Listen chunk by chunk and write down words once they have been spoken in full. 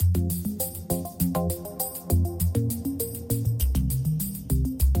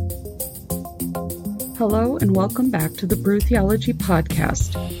Hello and welcome back to the Brew Theology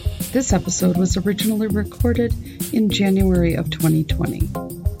Podcast. This episode was originally recorded in January of 2020.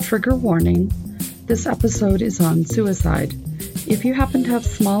 Trigger warning, this episode is on suicide. If you happen to have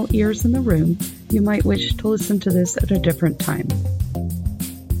small ears in the room, you might wish to listen to this at a different time.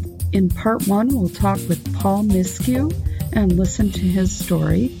 In part 1, we'll talk with Paul Miskew and listen to his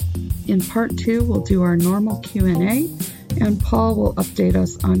story. In part 2, we'll do our normal Q&A, and Paul will update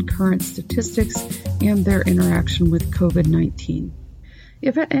us on current statistics and their interaction with COVID-19.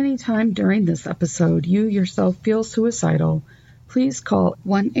 If at any time during this episode you yourself feel suicidal, please call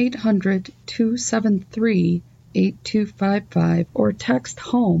 1-800-273-8255 or text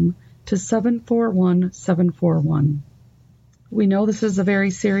HOME to 741-741. We know this is a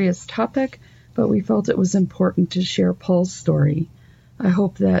very serious topic, but we felt it was important to share Paul's story. I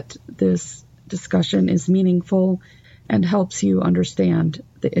hope that this discussion is meaningful and helps you understand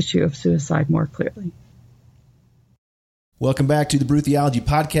the issue of suicide more clearly. Welcome back to the Brew Theology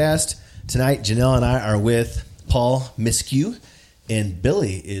Podcast. Tonight, Janelle and I are with Paul Miskew, and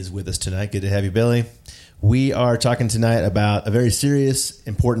Billy is with us tonight. Good to have you, Billy. We are talking tonight about a very serious,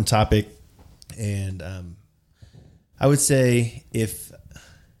 important topic, and I would say if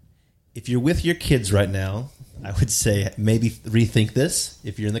you're with your kids right now, I would say maybe rethink this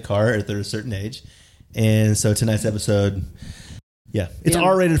if you're in the car or if they're a certain age. And so tonight's episode, it's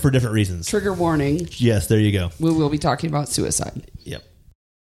R-rated for different reasons. Trigger warning. Yes, there you go. We will be talking about suicide. Yep.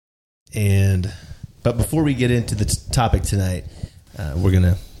 But before we get into the topic tonight, we're going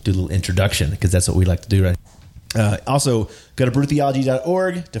to do a little introduction because that's what we like to do, right? Also, go to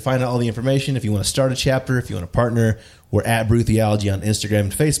brewtheology.org to find out all the information. If you want to start a chapter, if you want to partner, we're at Brew Theology on Instagram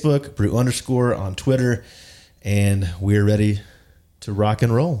and Facebook, Brew_ on Twitter, and we're ready to rock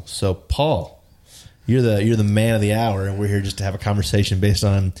and roll. So, Paul, you're the man of the hour, and we're here just to have a conversation based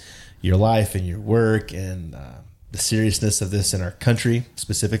on your life and your work and the seriousness of this in our country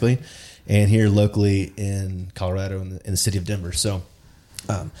specifically, and here locally in Colorado in the city of Denver. So,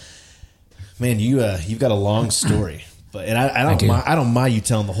 man, you've got a long story, but I don't mind you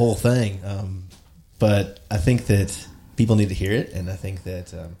telling the whole thing, but I think that people need to hear it, and I think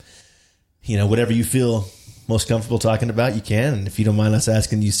that whatever you feel most comfortable talking about, you can. And if you don't mind us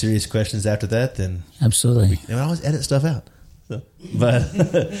asking you serious questions after that, then absolutely. We can always edit stuff out. So, but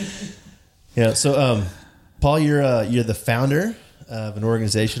So, Paul, you're the founder of an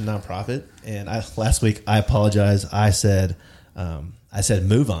organization, nonprofit, and last week I apologize. I said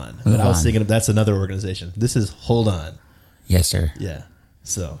Move On. I was thinking that's another organization. This is Hold On. Yes, sir. Yeah.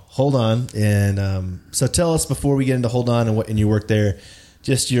 So Hold On, and so tell us before we get into Hold On and your work there,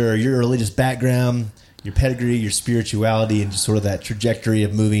 just your religious background, your pedigree, your spirituality, and just sort of that trajectory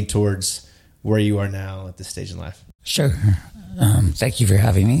of moving towards where you are now at this stage in life. Sure. Thank you for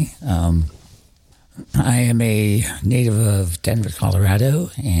having me. I am a native of Denver, Colorado,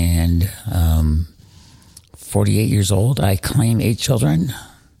 and 48 years old. I claim 8 children,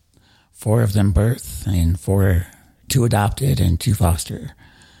 4 of them birth, and 2 adopted and 2 foster.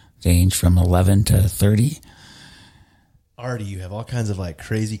 They range from 11 to 30. Already, you have all kinds of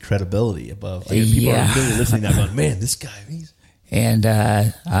crazy credibility above. People are really listening now, going, "Man, this guy." And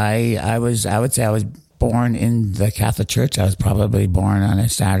I would say I was born in the Catholic Church. I was probably born on a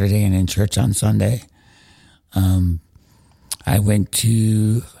Saturday and in church on Sunday. I went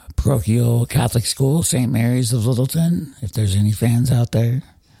to parochial Catholic school, St. Mary's of Littleton, if there's any fans out there.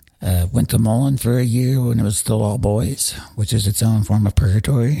 Went to Mullen for a year when it was still all boys, which is its own form of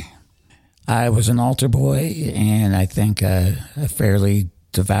purgatory. I was an altar boy, and I think a fairly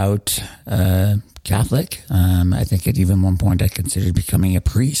devout Catholic. I think at even one point I considered becoming a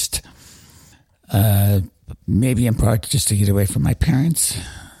priest, maybe in part just to get away from my parents,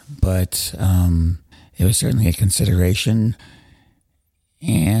 but it was certainly a consideration.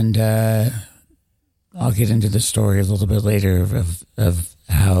 And I'll get into the story a little bit later of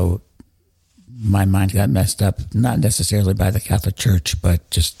how my mind got messed up, not necessarily by the Catholic Church, but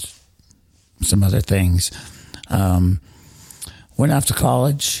just some other things. Went off to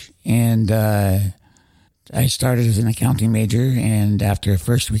college, and I started as an accounting major, and after the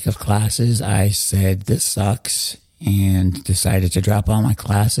first week of classes, I said, this sucks, and decided to drop all my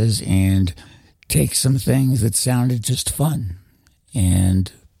classes and take some things that sounded just fun.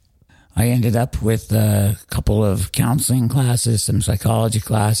 And I ended up with a couple of counseling classes, some psychology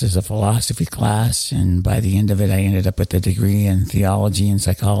classes, a philosophy class, and by the end of it, I ended up with a degree in theology and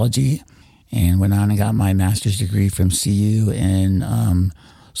psychology, and went on and got my master's degree from CU in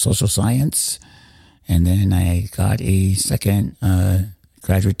social science. And then I got a second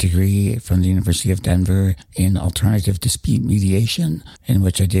graduate degree from the University of Denver in alternative dispute mediation, in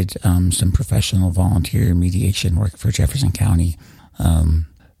which I did some professional volunteer mediation work for Jefferson County.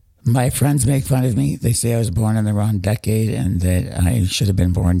 My friends make fun of me. They say I was born in the wrong decade and that I should have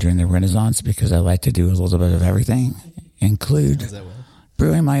been born during the Renaissance because I like to do a little bit of everything, include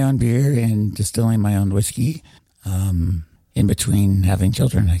brewing my own beer and distilling my own whiskey, in between having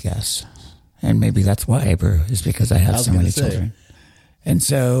children, I guess. And maybe that's why I brew, is because I have so many children. And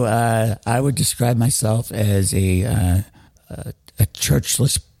so I would describe myself as a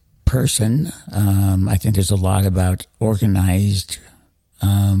churchless person. I think there's a lot about organized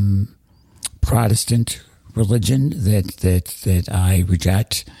Protestant religion that I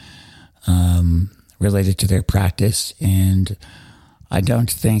reject, related to their practice, and I don't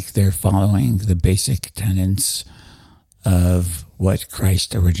think they're following the basic tenets of what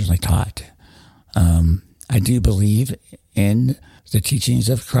Christ originally taught. I do believe in the teachings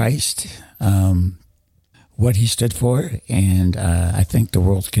of Christ, what he stood for, and I think the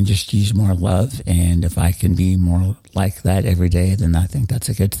world can just use more love, and if I can be more like that every day, then I think that's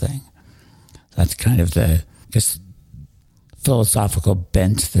a good thing. That's kind of the just philosophical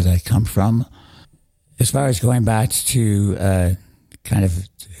bent that I come from. As far as going back to kind of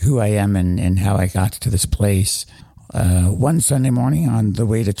who I am and how I got to this place, one Sunday morning on the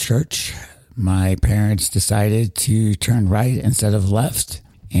way to church, my parents decided to turn right instead of left,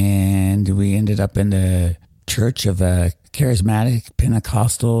 and we ended up in the church of a charismatic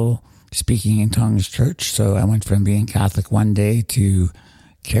Pentecostal speaking in tongues church. So I went from being Catholic one day to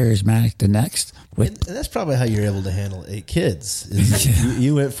charismatic the next. And that's probably how you're able to handle 8 kids.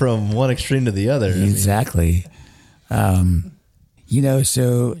 You went from one extreme to the other. Exactly. So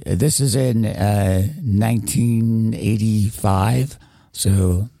this is in 1985.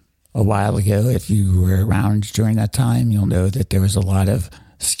 So a while ago, if you were around during that time, you'll know that there was a lot of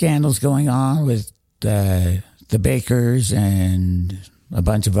scandals going on with the bakers and a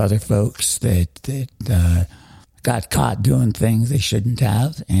bunch of other folks that got caught doing things they shouldn't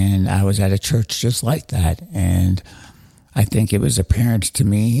have. And I was at a church just like that. And I think it was apparent to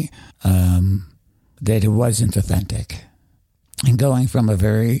me that it wasn't authentic. And going from a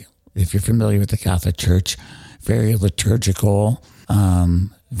very, if you're familiar with the Catholic Church, very liturgical,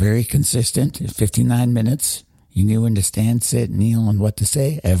 very consistent, 59 minutes. You knew when to stand, sit, kneel, and what to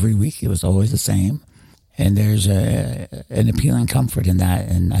say. Every week it was always the same. And there's an appealing comfort in that,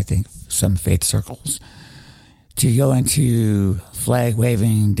 and I think some faith circles. To go into flag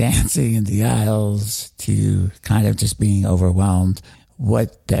waving, dancing in the aisles, to kind of just being overwhelmed,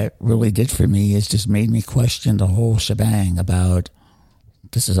 what that really did for me is just made me question the whole shebang about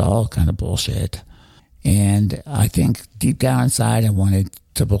this is all kind of bullshit. And I think deep down inside I wanted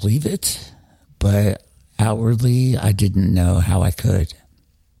to believe it, but outwardly I didn't know how I could.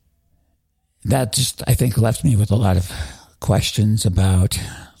 That just, I think, left me with a lot of questions about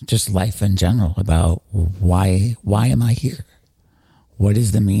just life in general, about why am I here? What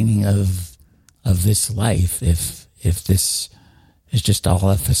is the meaning of this life if this is just all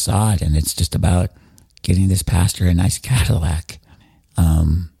a facade and it's just about getting this pastor a nice Cadillac?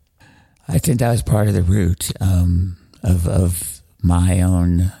 I think that was part of the root of my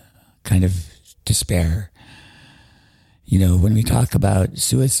own kind of despair. When we talk about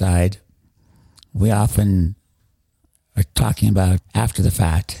suicide, we often are talking about after the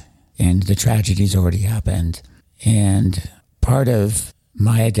fact, and the tragedy's already happened. And part of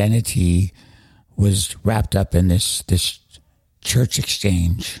my identity was wrapped up in this church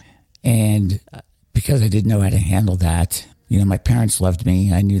exchange. And because I didn't know how to handle that, my parents loved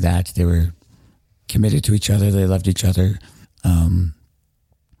me. I knew that. They were committed to each other. They loved each other.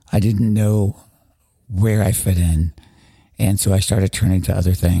 I didn't know where I fit in. And so I started turning to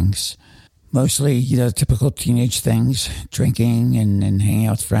other things. Mostly, typical teenage things, drinking and hanging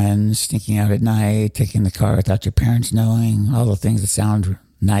out with friends, sneaking out at night, taking the car without your parents knowing, all the things that sound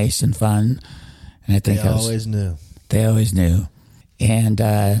nice and fun. And I think they always knew. They always knew. And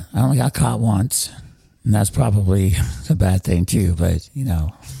I only got caught once, and that's probably a bad thing too, but, we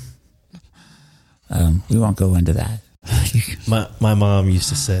won't go into that. My mom used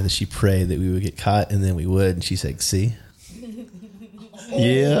to say that she prayed that we would get caught, and then we would, and she said, see?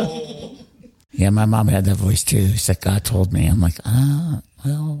 Yeah. Yeah, my mom had that voice too. She said, God told me. I'm like,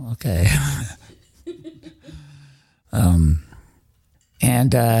 well, okay.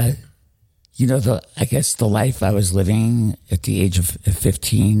 I guess the life I was living at the age of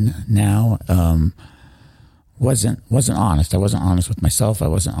 15 now wasn't honest. I wasn't honest with myself. I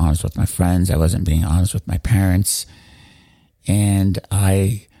wasn't honest with my friends. I wasn't being honest with my parents. And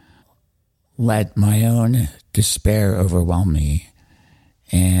I let my own despair overwhelm me.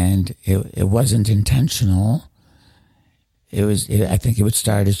 And it wasn't intentional. I think it would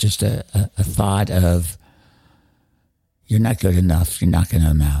start as just a thought of, you're not good enough, you're not going to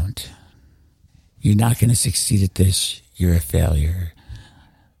amount. You're not going to succeed at this, you're a failure.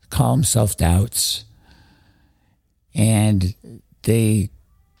 Call them self-doubts. And they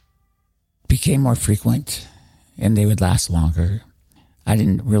became more frequent, and they would last longer. I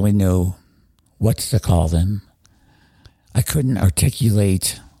didn't really know what to call them. I couldn't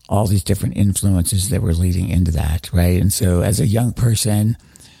articulate all these different influences that were leading into that, right? And so as a young person,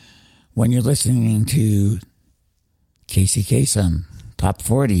 when you're listening to Casey Kasem, Top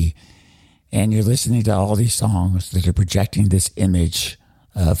 40, and you're listening to all these songs that are projecting this image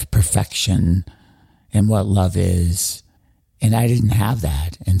of perfection and what love is, and I didn't have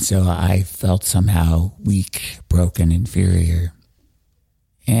that. And so I felt somehow weak, broken, inferior.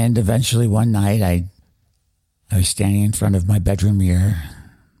 And eventually one night I was standing in front of my bedroom mirror,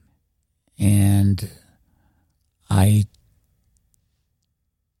 and I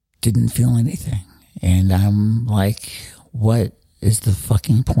didn't feel anything. And I'm like, what is the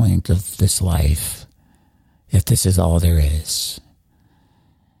fucking point of this life if this is all there is?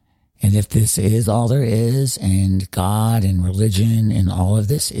 And if this is all there is, and God and religion and all of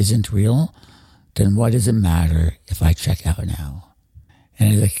this isn't real, then what does it matter if I check out now?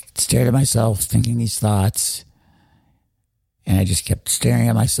 And I stared at myself, thinking these thoughts, and I just kept staring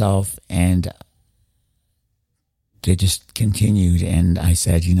at myself, and they just continued. And I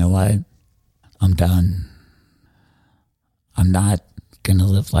said, you know what? I'm done. I'm not going to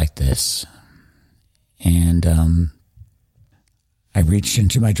live like this. And I reached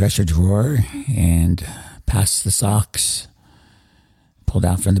into my dresser drawer and past the socks, pulled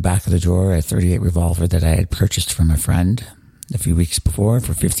out from the back of the drawer a .38 revolver that I had purchased from a friend a few weeks before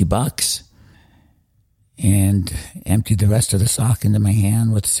for $50, and emptied the rest of the sock into my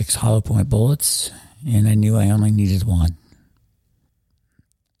hand with 6 hollow point bullets, and I knew I only needed one.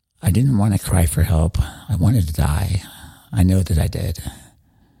 I didn't want to cry for help. I wanted to die. I know that I did.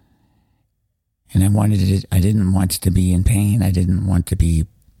 And I didn't want to be in pain. I didn't want to be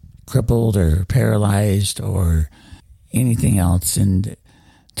crippled or paralyzed or anything else. And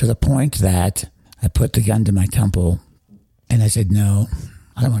to the point that I put the gun to my temple and I said, no,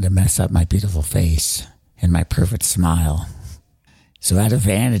 I don't want to mess up my beautiful face and my perfect smile. So out of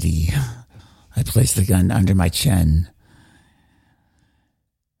vanity, I placed the gun under my chin,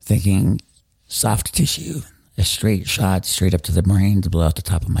 thinking soft tissue, a straight shot straight up to the brain to blow out the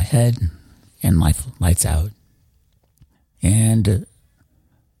top of my head, and lights out. And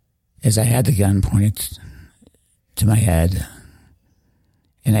as I had the gun pointed to my head,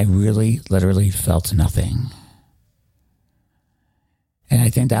 and I really, literally felt nothing. And I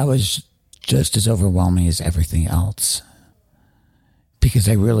think that was just as overwhelming as everything else. Because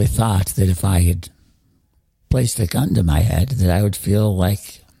I really thought that if I had placed a gun to my head, that I would feel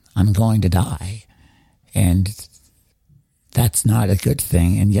like I'm going to die. And that's not a good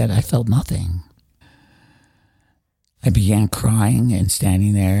thing, and yet I felt nothing. I began crying and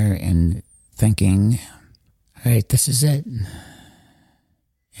standing there and thinking, all right, this is it.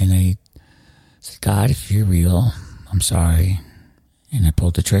 And I said, God, if you're real, I'm sorry. And I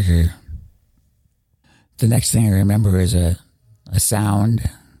pulled the trigger. The next thing I remember is a sound,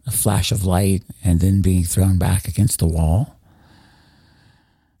 a flash of light, and then being thrown back against the wall.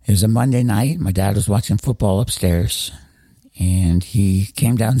 It was a Monday night. My dad was watching football upstairs, and he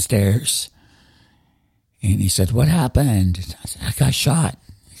came downstairs, and he said, what happened? I said, I got shot.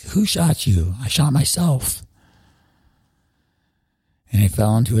 Who shot you? I shot myself. And I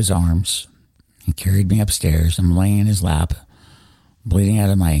fell into his arms and carried me upstairs. I'm laying in his lap, bleeding out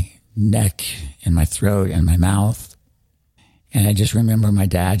of my neck and my throat and my mouth. And I just remember my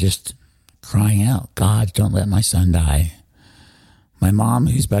dad just crying out, God, don't let my son die. My mom,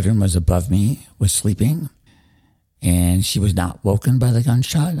 whose bedroom was above me, was sleeping, and she was not woken by the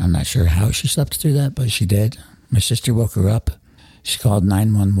gunshot. I'm not sure how she slept through that, but she did. My sister woke her up. She called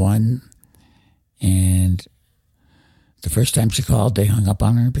 911, and the first time she called, they hung up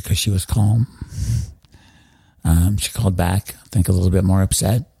on her because she was calm. She called back, I think a little bit more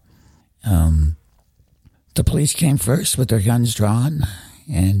upset. The police came first with their guns drawn,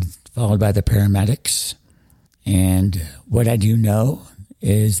 and followed by the paramedics. And what I do know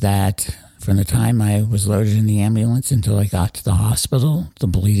is that from the time I was loaded in the ambulance until I got to the hospital, the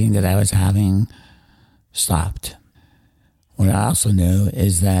bleeding that I was having stopped. What I also know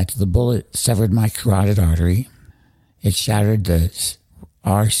is that the bullet severed my carotid artery. It shattered the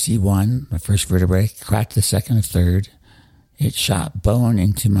RC1, my first vertebrae, cracked the second and third. It shot bone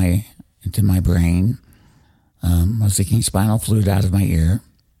into my brain. I was leaking spinal fluid out of my ear.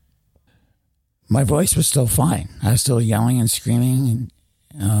 My voice was still fine. I was still yelling and screaming,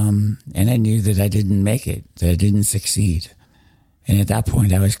 and I knew that I didn't make it, that I didn't succeed. And at that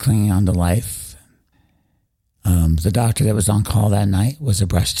point, I was clinging on to life. The doctor that was on call that night was a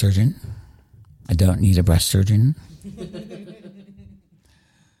breast surgeon. I don't need a breast surgeon.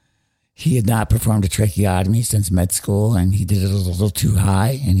 He had not performed a tracheotomy since med school, and he did it a little too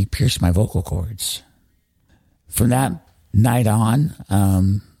high, and he pierced my vocal cords. From that night on,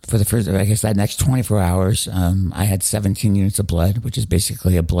 for the first, I guess that next 24 hours, I had 17 units of blood, which is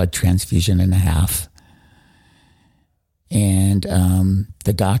basically a blood transfusion and a half. And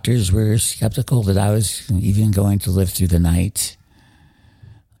the doctors were skeptical that I was even going to live through the night.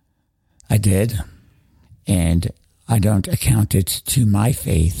 I did. And I don't account it to my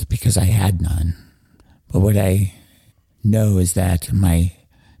faith because I had none. But what I know is that my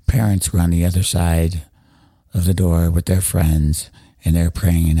parents were on the other side of the door with their friends, and they're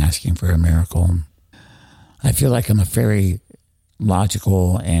praying and asking for a miracle. I feel like I'm a very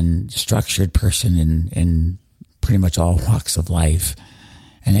logical and structured person in pretty much all walks of life.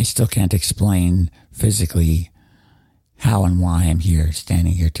 And I still can't explain physically how and why I'm here,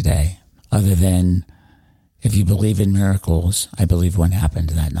 standing here today. Other than, if you believe in miracles, I believe one happened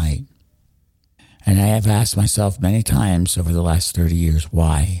that night. And I have asked myself many times over the last 30 years,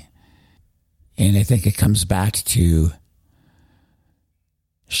 why? And I think it comes back to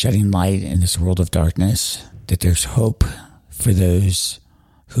shedding light in this world of darkness, that there's hope for those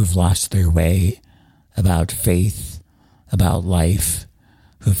who've lost their way about faith, about life,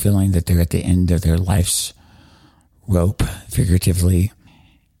 who are feeling that they're at the end of their life's rope, figuratively,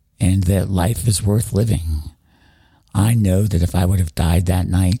 and that life is worth living. I know that if I would have died that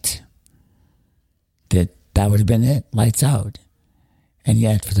night, that would have been it, lights out. And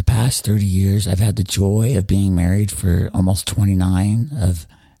yet, for the past 30 years, I've had the joy of being married for almost 29, of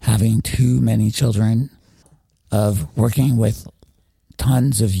having too many children, of working with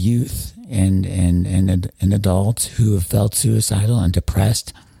tons of youth and adults who have felt suicidal and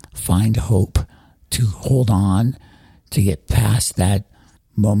depressed, find hope to hold on, to get past that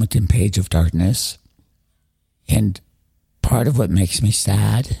moment and page of darkness. And part of what makes me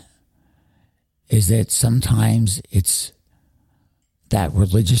sad is that sometimes it's that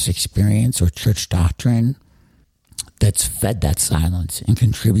religious experience or church doctrine that's fed that silence and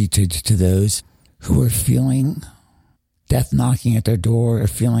contributed to those who are feeling death knocking at their door, or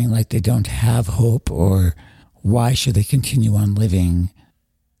feeling like they don't have hope, or why should they continue on living,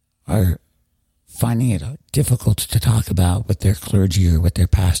 are finding it difficult to talk about with their clergy or with their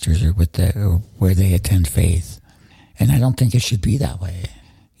pastors or or where they attend faith. And I don't think it should be that way.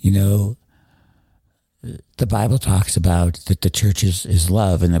 You know, the Bible talks about that the church is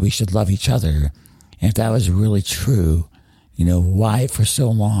love and that we should love each other. And if that was really true, you know, why for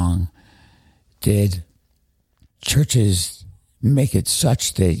so long did churches make it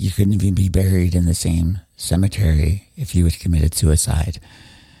such that you couldn't even be buried in the same cemetery if you had committed suicide?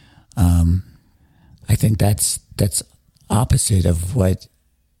 I think that's opposite of what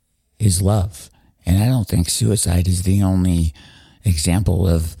is love. And I don't think suicide is the only example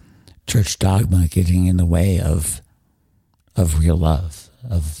of church dogma getting in the way of real love,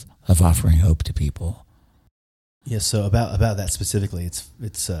 of offering hope to people. Yeah, so about that specifically, it's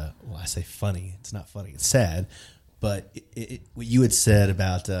well, I say funny. It's not funny. It's sad. But what you had said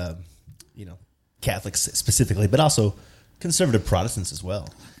about Catholics specifically, but also conservative Protestants as well.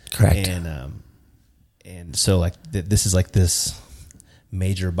 Correct. And so like this is like this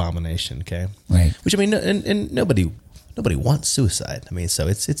major abomination. Okay, right. Which I mean, and nobody wants suicide. I mean, so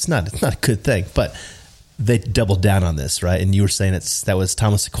it's not a good thing. But they doubled down on this, right? And you were saying that was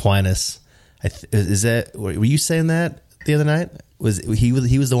Thomas Aquinas. Were you saying that the other night? Was he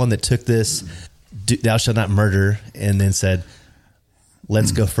was the one that took this "thou shalt not murder" and then said,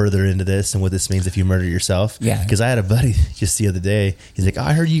 let's go further into this and what this means if you murder yourself? Yeah. Because I had a buddy just the other day. He's like,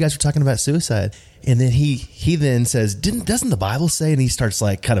 I heard you guys were talking about suicide. And then he then says, doesn't the Bible say? And he starts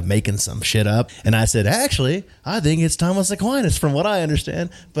like kind of making some shit up. And I said, actually, I think it's Thomas Aquinas from what I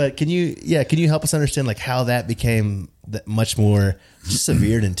understand. But can you help us understand like how that became that much more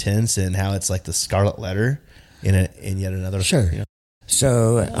severe and intense, and how it's like the scarlet letter in yet another? Sure. You know?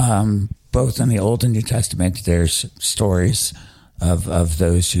 So both in the Old and New Testament, there's stories of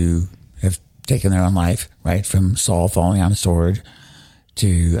those who have taken their own life, right? From Saul falling on a sword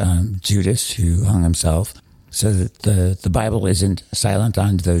to Judas, who hung himself. So that the Bible isn't silent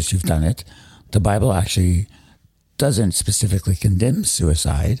on those who've done it. The Bible actually doesn't specifically condemn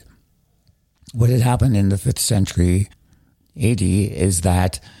suicide. What had happened in the 5th century AD is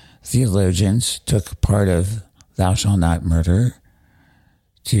that theologians took part of thou shalt not murder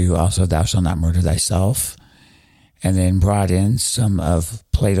to also thou shalt not murder thyself, and then brought in some of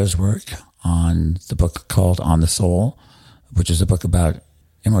Plato's work on the book called On the Soul, which is a book about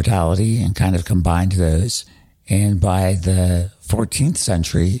immortality, and kind of combined those. And by the 14th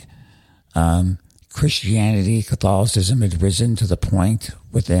century, Christianity, Catholicism had risen to the point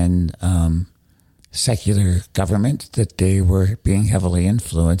within secular government that they were being heavily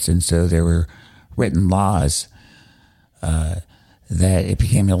influenced. And so there were written laws that it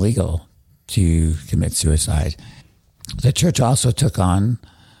became illegal to commit suicide. The church also took on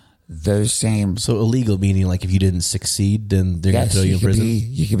those same... So illegal meaning like if you didn't succeed, then they're going to throw you in prison?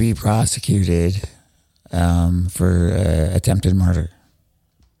 You could be prosecuted for attempted murder.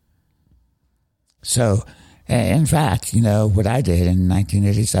 So, in fact, what I did in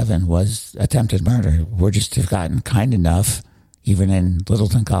 1987 was attempted murder. We're just have gotten kind enough, even in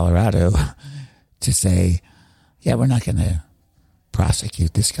Littleton, Colorado, to say, yeah, we're not going to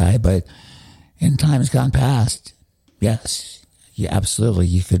prosecute this guy. But in times gone past, yes, absolutely,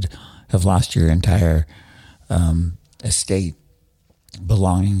 you could have lost your entire estate,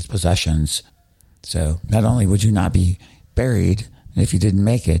 belongings, possessions. So not only would you not be buried, and if you didn't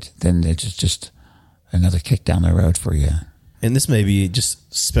make it, then it's just another kick down the road for you. And this may be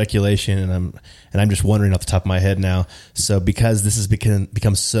just speculation, and I'm just wondering off the top of my head now. So because this has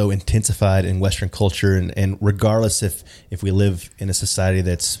become so intensified in Western culture, and regardless if we live in a society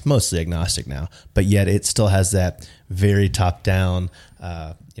that's mostly agnostic now, but yet it still has that very top down,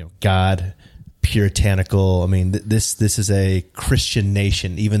 God, puritanical. I mean, this is a Christian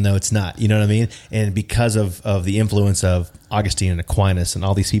nation, even though it's not. You know what I mean? And because of the influence of Augustine and Aquinas and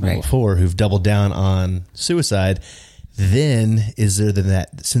all these people before who've doubled down on suicide. Then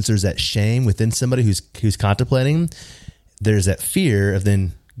since there's that shame within somebody who's contemplating, there's that fear of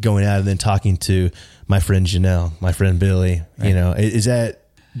then going out and then talking to my friend Janelle, my friend Billy. Right. Is that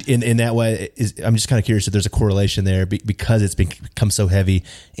in that way? I'm just kind of curious if there's a correlation there because it's become so heavy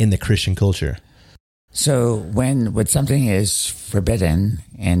in the Christian culture. So when something is forbidden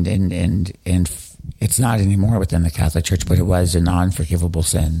and it's not anymore within the Catholic Church, but it was a non-forgivable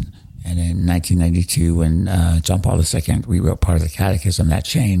sin. And in 1992, when John Paul II rewrote part of the Catechism, that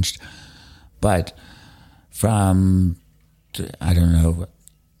changed. But from, 5th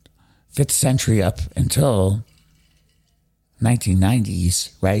century up until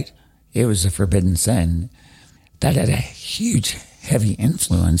 1990s, right, it was a forbidden sin. That had a huge, heavy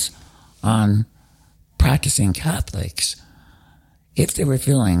influence on practicing Catholics. If they were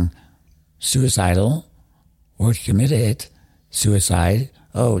feeling suicidal or committed suicide,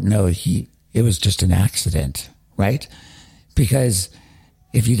 oh, no, it was just an accident, right? Because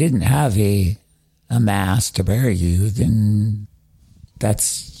if you didn't have a mass to bury you, then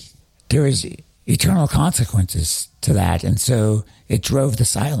there is eternal consequences to that. And so it drove the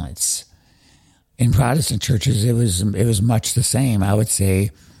silence. In Protestant churches, it was much the same. I would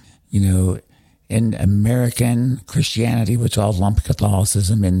say, in American Christianity, which I'll lump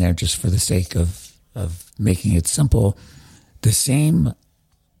Catholicism in there just for the sake of making it simple, the same,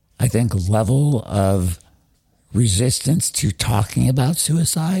 I think, level of resistance to talking about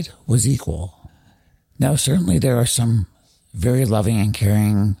suicide was equal. Now, certainly there are some very loving and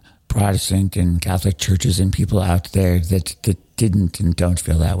caring Protestant and Catholic churches and people out there that didn't and don't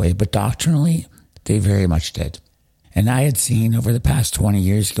feel that way, but doctrinally, they very much did. And I had seen over the past 20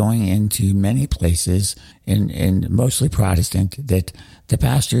 years going into many places, in mostly Protestant, that the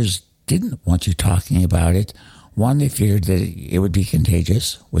pastors didn't want you talking about it. One, they feared that it would be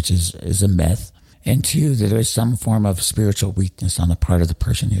contagious, which is a myth. And two, that there was some form of spiritual weakness on the part of the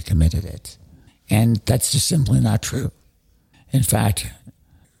person who committed it. And that's just simply not true. In fact,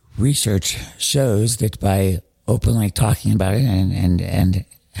 research shows that by openly talking about it and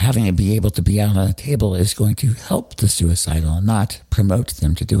having it be able to be out on the table is going to help the suicidal and not promote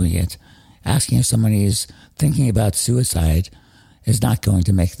them to doing it. Asking if somebody is thinking about suicide is not going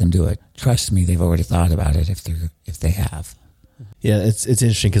to make them do it. Trust me, they've already thought about it if they have. Yeah, it's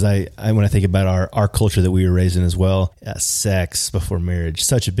interesting because I when I think about our culture that we were raised in as well, sex before marriage,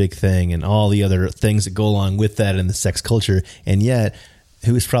 such a big thing, and all the other things that go along with that in the sex culture, and yet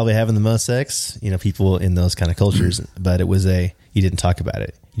who is probably having the most sex? People in those kind of cultures. But it was you didn't talk about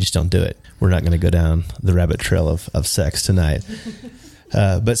it. You just don't do it. We're not going to go down the rabbit trail of sex tonight.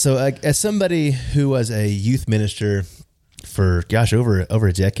 But so as somebody who was a youth minister for, over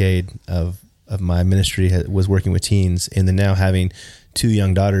a decade of my ministry was working with teens, and then now having two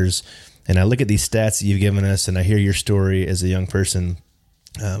young daughters, and I look at these stats that you've given us, and I hear your story as a young person.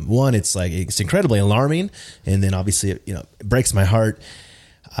 One, it's incredibly alarming, and then obviously it breaks my heart.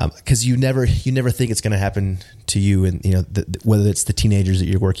 because you never think it's going to happen to you, and whether it's the teenagers that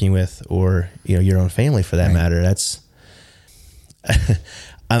you're working with or your own family for that matter. That's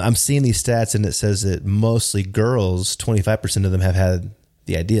I'm seeing these stats, and it says that mostly girls, 25% of them have had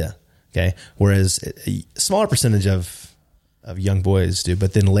the idea. Okay, whereas a smaller percentage of young boys do,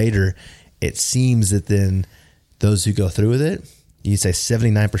 but then later it seems that then those who go through with it, you say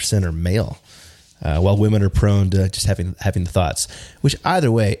 79% are male. While women are prone to just having the thoughts, which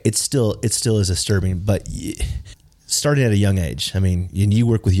either way, it still is disturbing. But starting at a young age, I mean, you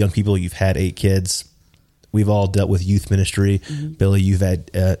work with young people. You've had 8 kids. We've all dealt with youth ministry. Mm-hmm. Billy, you've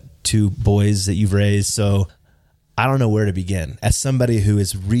had 2 boys that you've raised. So I don't know where to begin. As somebody who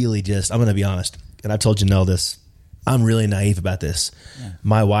is really I'm going to be honest, and I've told Janelle this, I'm really naive about this. Yeah.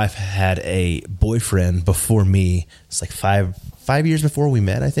 My wife had a boyfriend before me. It's like 5 years before we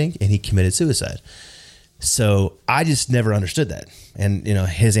met, I think, and he committed suicide. So I just never understood that. And,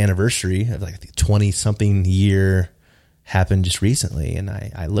 his anniversary of like 20-something year happened just recently. And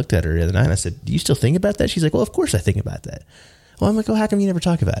I looked at her the other night and I said, do you still think about that? She's like, well, of course I think about that. Well, I'm like, how come you never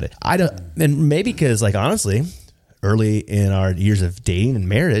talk about it? I don't, and maybe because, like, honestly, early in our years of dating and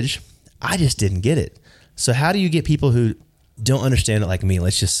marriage, I just didn't get it. So how do you get people who don't understand it like me?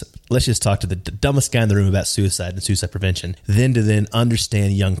 Let's just talk to the dumbest guy in the room about suicide and suicide prevention, then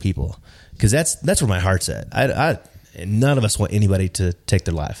understand young people, because that's where my heart's at. I none of us want anybody to take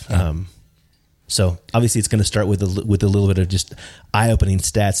their life. Yeah. So obviously it's going to start with a little bit of just eye-opening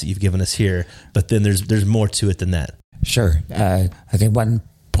stats that you've given us here, but then there's more to it than that. Sure. I think one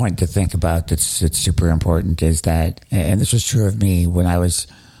point to think about that's super important is that, and this was true of me when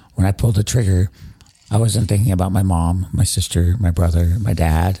I pulled the trigger, I wasn't thinking about my mom, my sister, my brother, my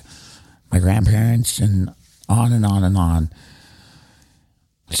dad, my grandparents, and on and on and on.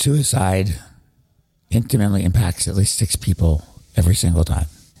 Suicide intimately impacts at least 6 people every single time.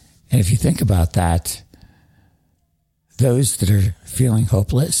 And if you think about that, those that are feeling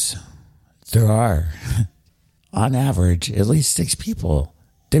hopeless, there are, on average, at least 6 people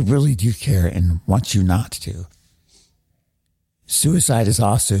that really do care and want you not to. Suicide is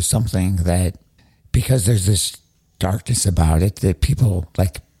also something that, because there's this darkness about it, that people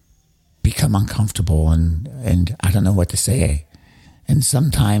become uncomfortable and I don't know what to say. And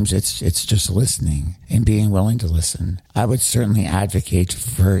sometimes it's just listening and being willing to listen. I would certainly advocate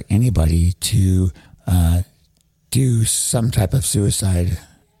for anybody to do some type of suicide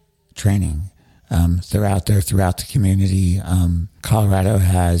training. They're out there throughout the community. Colorado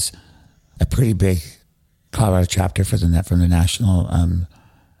has a pretty big Colorado chapter from the National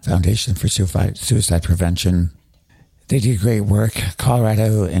Foundation for Suicide Prevention. They do great work.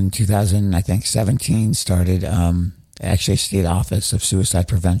 Colorado in 2017 started actually a state office of suicide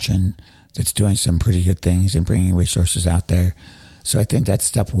prevention that's doing some pretty good things and bringing resources out there. So I think that's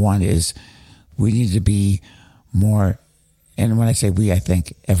step one, is we need to be more, and when I say we, I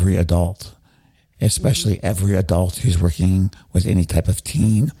think every adult, especially every adult who's working with any type of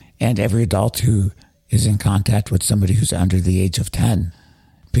teen, and every adult who is in contact with somebody who's under the age of 10.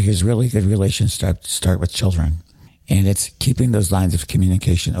 Because really good relations start with children. And it's keeping those lines of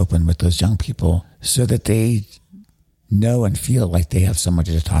communication open with those young people so that they know and feel like they have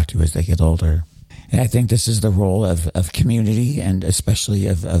somebody to talk to as they get older. And I think this is the role of community, and especially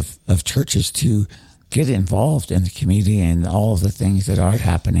of churches, to get involved in the community and all of the things that are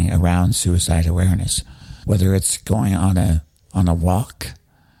happening around suicide awareness, whether it's going on a walk,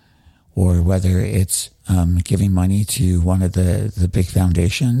 or whether it's giving money to one of the big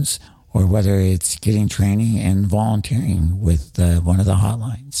foundations, or whether it's getting training and volunteering with one of the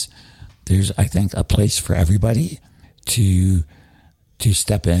hotlines. There's, I think, a place for everybody to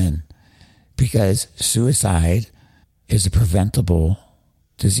step in, because suicide is a preventable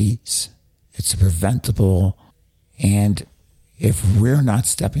disease. It's a preventable, and if we're not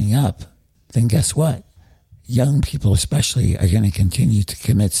stepping up, then guess what? Young people especially are going to continue to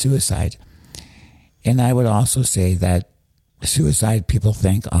commit suicide. And I would also say that suicide, people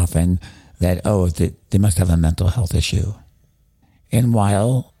think often that, they must have a mental health issue. And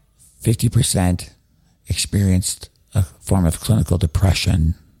while 50% experienced a form of clinical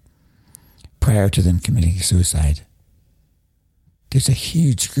depression prior to them committing suicide, there's a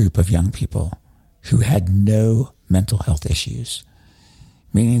huge group of young people who had no mental health issues,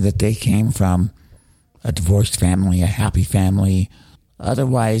 meaning that they came from a divorced family, a happy family,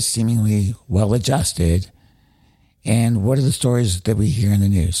 otherwise seemingly well-adjusted. And what are the stories that we hear in the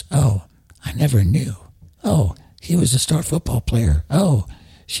news? Oh, I never knew. Oh, he was a star football player. Oh,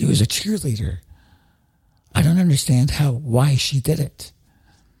 she was a cheerleader. I don't understand why she did it.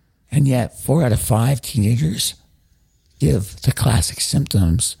 And yet 4 out of 5 teenagers give the classic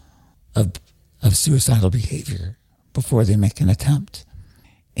symptoms of suicidal behavior before they make an attempt.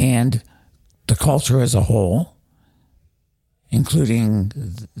 And the culture as a whole, including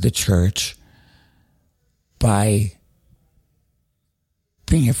the church, by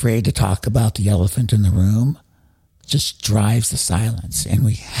being afraid to talk about the elephant in the room, just drives the silence. And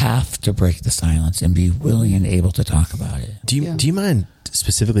we have to break the silence and be willing and able to talk about it. Do you mind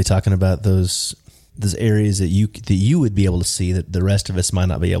specifically talking about those areas that you would be able to see that the rest of us might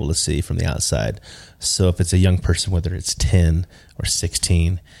not be able to see from the outside? So if it's a young person, whether it's 10 or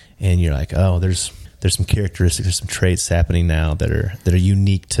 16, and you're like, oh, there's some characteristics, there's some traits happening now that are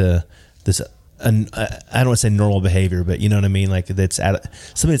unique to this. I don't want to say normal behavior, but you know what I mean? Like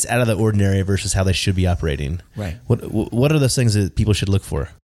something that's out of the ordinary versus how they should be operating. Right. What are those things that people should look for?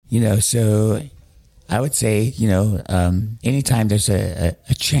 So I would say, anytime there's a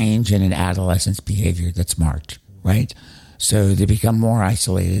change in an adolescent's behavior that's marked, right? So they become more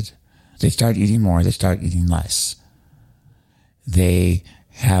isolated. They start eating more. They start eating less. They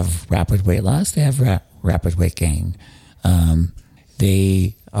have rapid weight loss. They have rapid weight gain.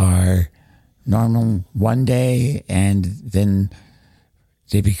 They are normal one day, and then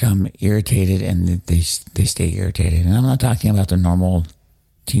they become irritated, and they stay irritated. And I'm not talking about the normal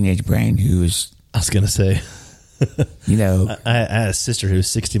teenage brain who's... I was going to say, I had a sister who was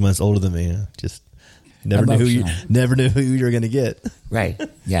 60 months older than me. Just never knew who you were going to get. Right.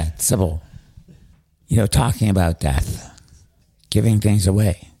 Yeah. Sybil. Talking about death, giving things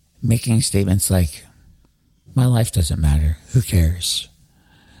away, making statements like, my life doesn't matter. Who cares?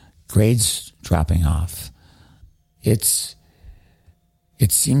 Grades dropping off. It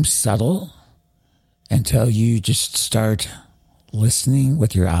seems subtle until you just start listening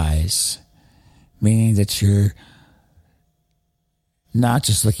with your eyes, meaning that you're not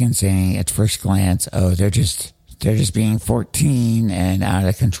just looking and saying at first glance, oh, they're just being 14 and out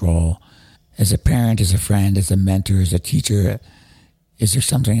of control. As a parent, as a friend, as a mentor, as a teacher, is there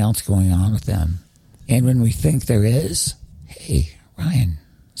something else going on with them? And when we think there is, hey, Ryan,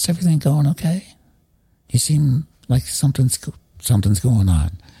 is everything going okay? You seem like something's going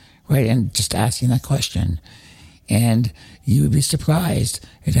on, right? And just asking that question. And you would be surprised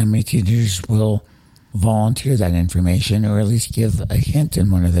at how many teenagers will volunteer that information, or at least give a hint in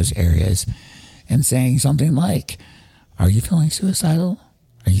one of those areas, and saying something like, are you feeling suicidal?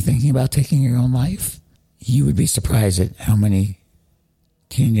 Are you thinking about taking your own life? You would be surprised at how many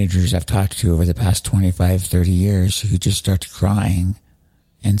teenagers I've talked to over the past 25, 30 years who just start crying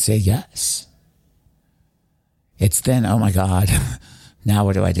and say yes. It's then, oh my God, now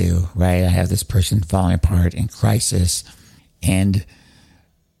what do I do, right? I have this person falling apart in crisis. And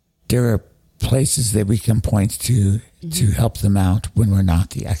there are places that we can point to help them out when we're not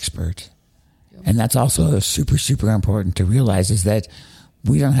the expert. Yep. And that's also super, super important to realize, is that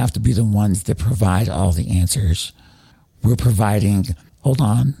we don't have to be the ones that provide all the answers. We're providing, hold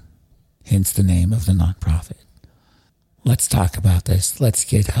on, hence the name of the nonprofit. Let's talk about this. Let's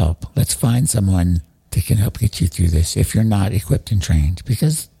get help. Let's find someone that can help get you through this if you're not equipped and trained.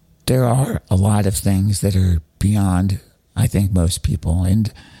 Because there are a lot of things that are beyond, I think, most people.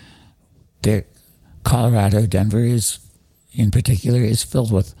 And Colorado, Denver in particular, is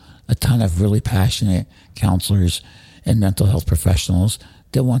filled with a ton of really passionate counselors and mental health professionals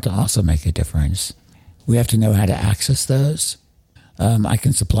that want to also make a difference. We have to know how to access those. I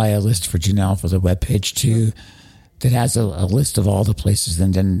can supply a list for Janelle for the webpage too, that has a list of all the places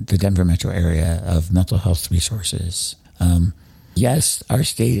in the Denver metro area of mental health resources. Yes, our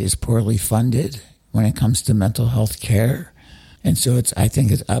state is poorly funded when it comes to mental health care. And so I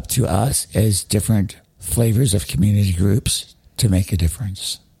think it's up to us as different flavors of community groups to make a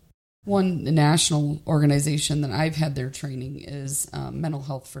difference. One national organization that I've had their training is Mental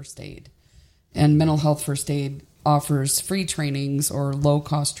Health First Aid. And Mental Health First Aid offers free trainings or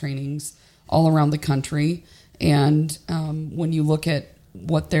low-cost trainings all around the country. And when you look at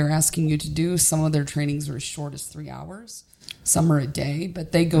what they're asking you to do, some of their trainings are as short as 3 hours. Some are a day,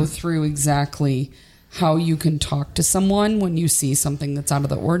 but they go through exactly how you can talk to someone when you see something that's out of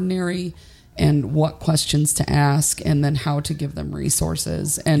the ordinary, and what questions to ask, and then how to give them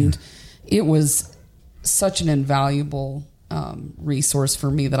resources. And it was such an invaluable resource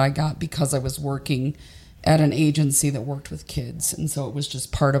for me that I got because I was working at an agency that worked with kids. And so it was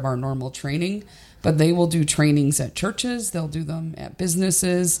just part of our normal training. But they will do trainings at churches, they'll do them at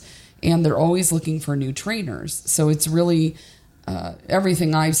businesses, and they're always looking for new trainers. So it's really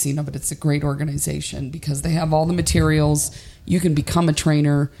everything I've seen of it. It's a great organization because they have all the materials. You can become a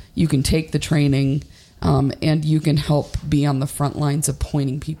trainer, you can take the training, and you can help be on the front lines of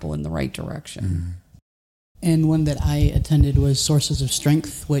pointing people in the right direction. And one that I attended was Sources of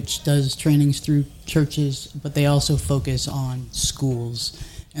Strength, which does trainings through churches, but they also focus on schools.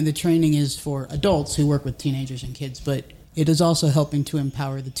 And the training is for adults who work with teenagers and kids, but it is also helping to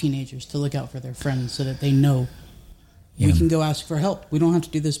empower the teenagers to look out for their friends so that they know we can go ask for help. We don't have to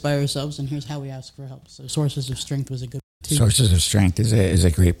do this by ourselves, and here's how we ask for help. So Sources of Strength was a good one too. Sources of Strength is a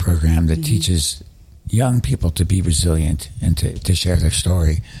great program that teaches young people to be resilient and to share their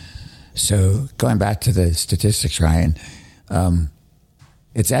story. So going back to the statistics, Ryan,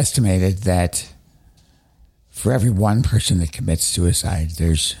 it's estimated that for every one person that commits suicide,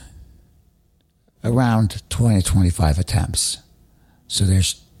 there's around 20, 25 attempts. So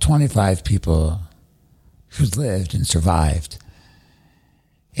there's 25 people who lived and survived.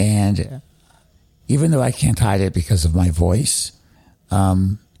 And even though I can't hide it because of my voice,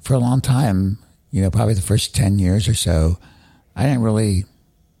 for a long time, probably the first 10 years or so, I didn't really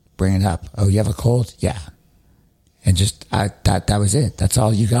bring it up. Oh, you have a cold? Yeah. And just that was it. That's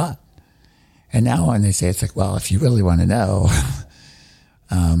all you got. And now when they say, it's like, well, if you really want to know,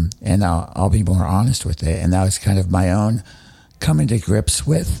 and I'll be more honest with it. And that was kind of my own coming to grips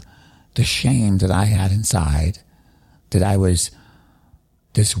with the shame that I had inside, that I was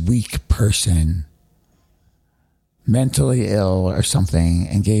this weak person, mentally ill or something,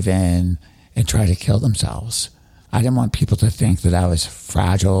 and gave in and tried to kill themselves. I didn't want people to think that I was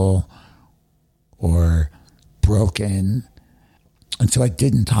fragile or broken. And so I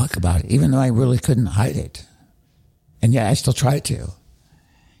didn't talk about it, even though I really couldn't hide it. And yet I still tried to.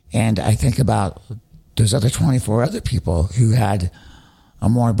 And I think about those other 24 other people who had a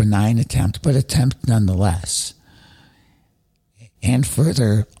more benign attempt, but attempt nonetheless. And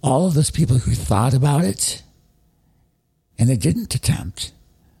further, all of those people who thought about it and they didn't attempt.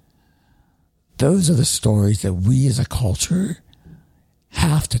 Those are the stories that we as a culture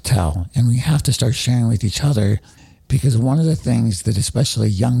have to tell, and we have to start sharing with each other, because one of the things that especially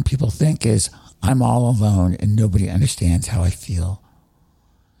young people think is, I'm all alone and nobody understands how I feel.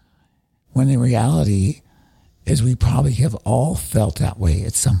 When in reality is we probably have all felt that way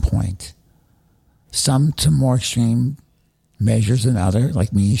at some point. Some to more extreme measures than other,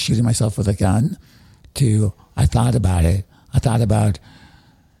 like me shooting myself with a gun, to I thought about it. I thought about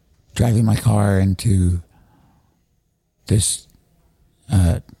driving my car into this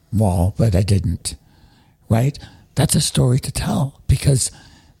wall, but I didn't, right? That's a story to tell because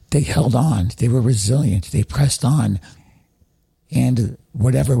they held on. They were resilient. They pressed on. And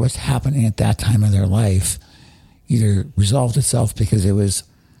whatever was happening at that time of their life either resolved itself because it was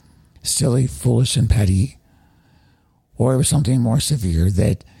silly, foolish, and petty, or it was something more severe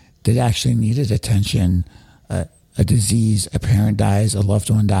that actually needed attention. A disease, a parent dies, a loved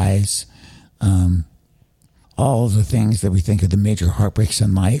one dies, all of the things that we think are the major heartbreaks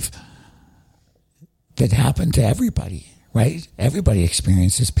in life that happen to everybody, right? Everybody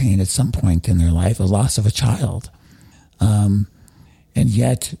experiences pain at some point in their life, a loss of a child. And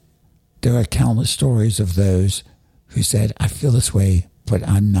yet there are countless stories of those who said, I feel this way, but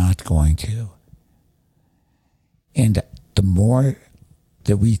I'm not going to. And the more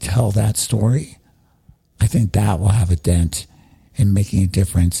that we tell that story, I think that will have a dent in making a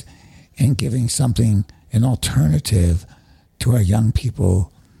difference and giving something, an alternative to our young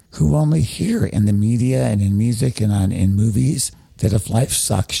people who only hear in the media and in music and in movies that if life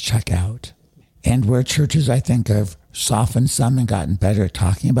sucks, check out. And where churches, I think, have softened some and gotten better at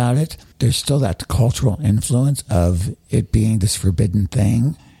talking about it, there's still that cultural influence of it being this forbidden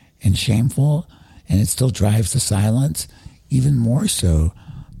thing and shameful, and it still drives the silence, even more so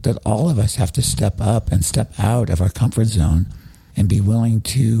that all of us have to step up and step out of our comfort zone and be willing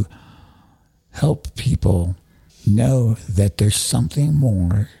to help people know that there's something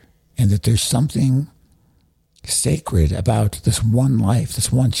more and that there's something sacred about this one life,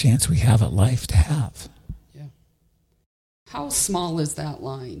 this one chance we have at life to have. Yeah. How small is that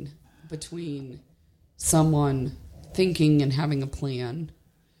line between someone thinking and having a plan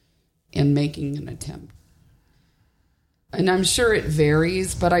and making an attempt? And I'm sure it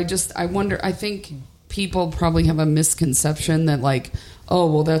varies, but I wonder, I think people probably have a misconception that like,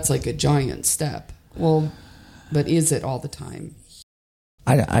 oh, well, that's like a giant step. Well, but is it all the time?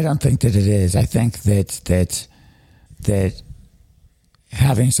 I don't think that it is. I think that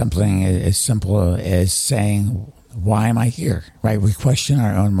having something as simple as saying, why am I here? Right? We question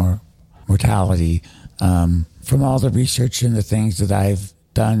our own mortality. From all the research and the things that I've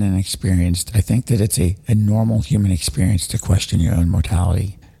done and experienced, I think that it's a normal human experience to question your own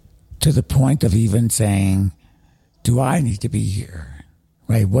mortality, to the point of even saying, do I need to be here?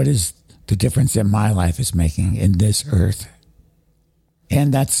 Right? What is the difference that my life is making in this earth?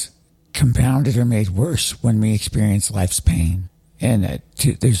 And that's compounded or made worse when we experience life's pain. And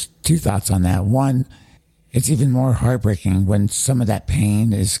there's two thoughts on that. One, it's even more heartbreaking when some of that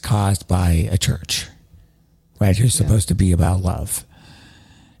pain is caused by a church, right? Who's supposed to be about love.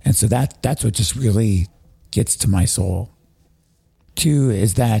 And so that's what just really gets to my soul. Two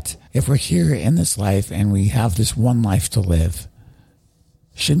is that if we're here in this life and we have this one life to live,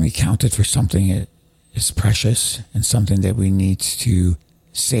 shouldn't we count it for something that is precious and something that we need to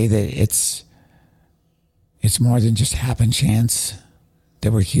say that it's more than just happen chance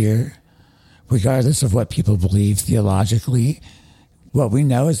that we're here, regardless of what people believe theologically. What we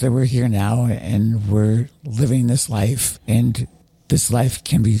know is that we're here now and we're living this life, and this life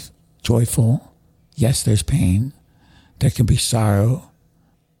can be joyful. Yes, there's pain. There can be sorrow,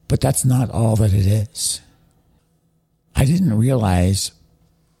 but that's not all that it is. I didn't realize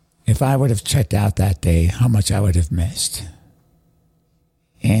if I would have checked out that day, how much I would have missed.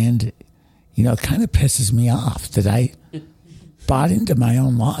 And, it kind of pisses me off that I bought into my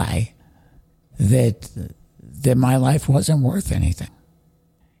own lie that my life wasn't worth anything.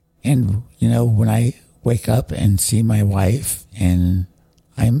 And, when I wake up and see my wife, and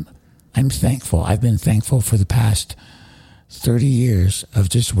I'm thankful. I've been thankful for the past 30 years of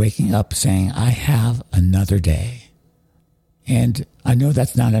just waking up saying, I have another day. And I know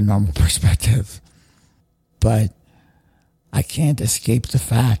that's not a normal perspective, but I can't escape the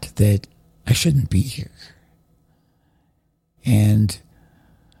fact that I shouldn't be here. And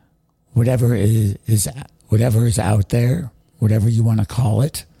whatever is out there, whatever you want to call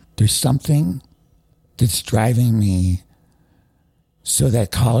it, there's something that's driving me so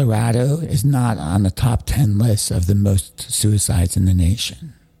that Colorado is not on the top 10 list of the most suicides in the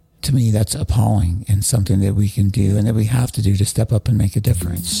nation. To me, that's appalling and something that we can do and that we have to do to step up and make a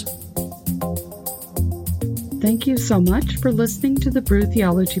difference. Thank you so much for listening to the Brew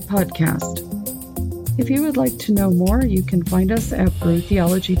Theology Podcast. If you would like to know more, you can find us at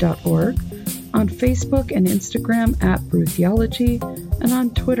brewtheology.org, on Facebook and Instagram at Brew Theology, and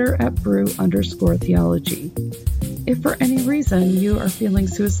on Twitter at brew_theology. If for any reason you are feeling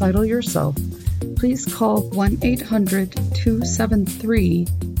suicidal yourself, please call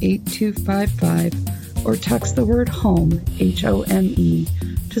 1-800-273-8255 or text the word HOME, HOME,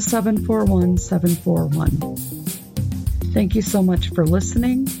 to 741-741. Thank you so much for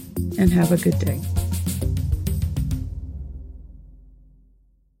listening, and have a good day.